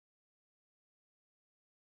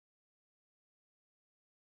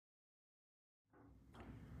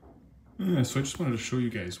So I just wanted to show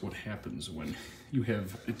you guys what happens when you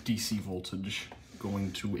have a DC voltage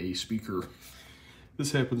going to a speaker.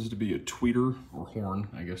 This happens to be a tweeter, or horn,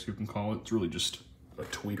 I guess you can call it. It's really just a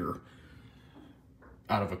tweeter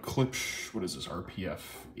out of a Klipsch, what is this, RPF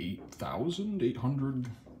 8,000, 800,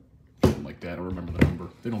 something like that. I don't remember the number.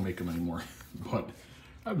 They don't make them anymore, but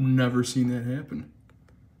I've never seen that happen.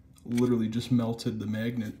 Literally just melted the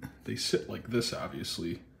magnet. They sit like this,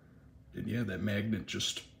 obviously. And yeah, that magnet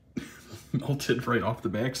just melted right off the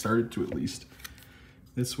back, started to at least.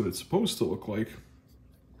 That's what it's supposed to look like.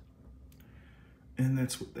 And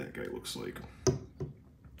that's what that guy looks like.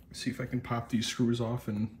 See if I can pop these screws off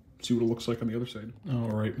and see what it looks like on the other side. All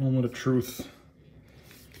right, moment of truth.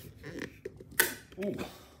 Oh,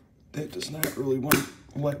 that does not really want to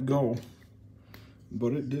let go,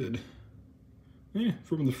 but it did. Yeah,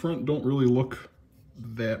 from the front, don't really look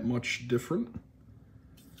that much different.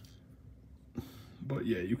 But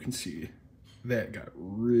yeah, you can see that got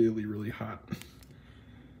really, really hot.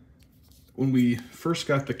 When we first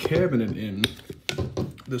got the cabinet in,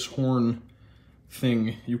 this horn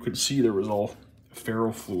thing, you could see there was all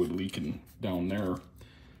ferro fluid leaking down there,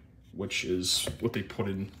 which is what they put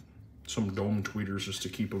in some dome tweeters just to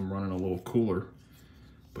keep them running a little cooler.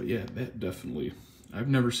 But yeah, that definitely, I've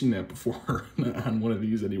never seen that before on one of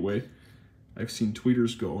these anyway. I've seen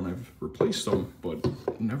tweeters go and I've replaced them, but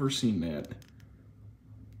never seen that.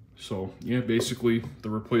 So yeah, basically the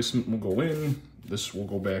replacement will go in, this will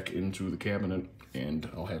go back into the cabinet, and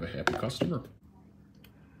I'll have a happy customer.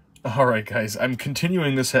 All right, guys, I'm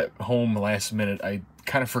continuing this at home last minute. I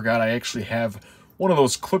kind of forgot I actually have one of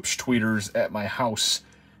those Klipsch tweeters at my house,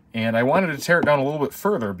 and I wanted to tear it down a little bit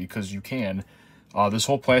further because you can. This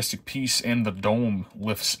whole plastic piece and the dome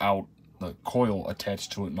lifts out, the coil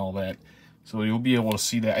attached to it and all that. So you'll be able to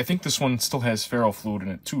see that. I think this one still has ferro fluid in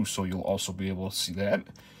it too, so you'll also be able to see that.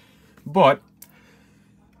 But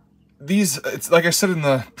these, it's like I said in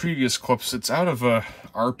the previous clips, it's out of a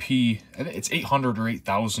RP, I think it's 800 or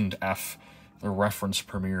 8000 F, the reference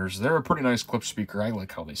premieres. They're a pretty nice Klipsch speaker. I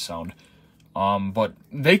like how they sound. But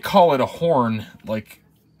they call it a horn, like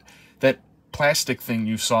that plastic thing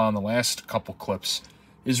you saw in the last couple clips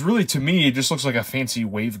is really, to me, it just looks like a fancy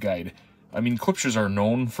waveguide. I mean, Klipsch's are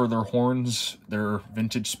known for their horns. Their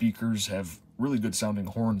vintage speakers have really good sounding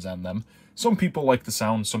horns on them. Some people like the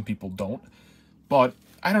sound, some people don't. But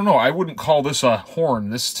I don't know, I wouldn't call this a horn.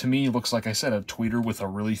 This, to me, looks like I said, a tweeter with a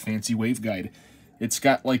really fancy waveguide. It's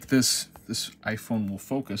got like this iPhone will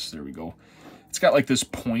focus, there we go. It's got like this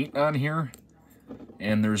point on here,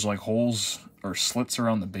 and there's like holes or slits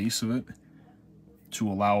around the base of it to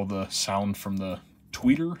allow the sound from the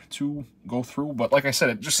tweeter to go through. But like I said,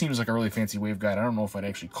 it just seems like a really fancy waveguide. I don't know if I'd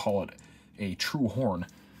actually call it a true horn.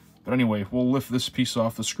 But anyway, we'll lift this piece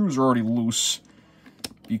off. The screws are already loose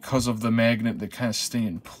because of the magnet that kind of stay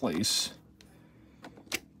in place.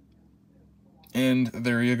 And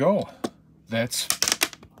there you go. There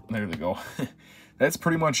they go. That's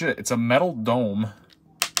pretty much it. It's a metal dome.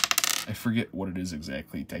 I forget what it is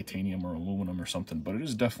exactly, titanium or aluminum or something, but it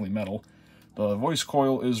is definitely metal. The voice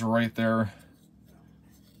coil is right there,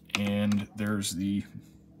 and there's the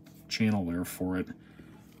channel there for it.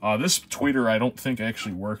 This tweeter I don't think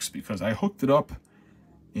actually works because I hooked it up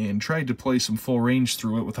and tried to play some full range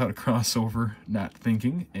through it without a crossover, not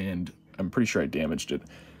thinking, and I'm pretty sure I damaged it.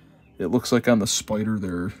 It looks like on the spider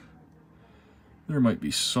there might be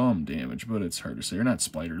some damage, but it's hard to say. Or not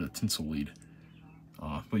spider, the tinsel lead.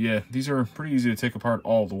 But yeah, these are pretty easy to take apart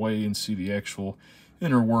all the way and see the actual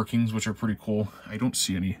inner workings, which are pretty cool. I don't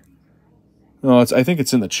see any. No, I think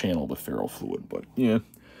it's in the channel, the ferro fluid, but yeah.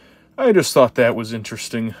 I just thought that was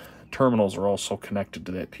interesting. Terminals are also connected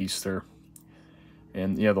to that piece there.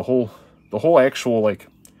 And yeah, the whole actual like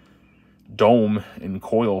dome and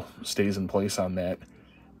coil stays in place on that,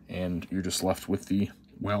 and you're just left with the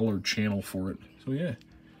well or channel for it. So yeah,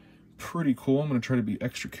 pretty cool. I'm going to try to be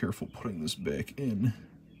extra careful putting this back in.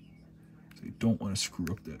 I don't want to screw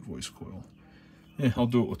up that voice coil. Yeah, I'll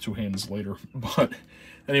do it with two hands later. But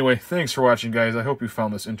anyway, thanks for watching, guys. I hope you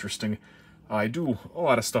found this interesting. I do a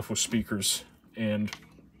lot of stuff with speakers, and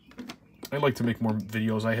I like to make more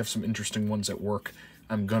videos. I have some interesting ones at work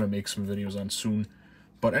I'm going to make some videos on soon.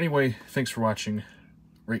 But anyway, thanks for watching.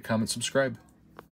 Rate, comment, subscribe.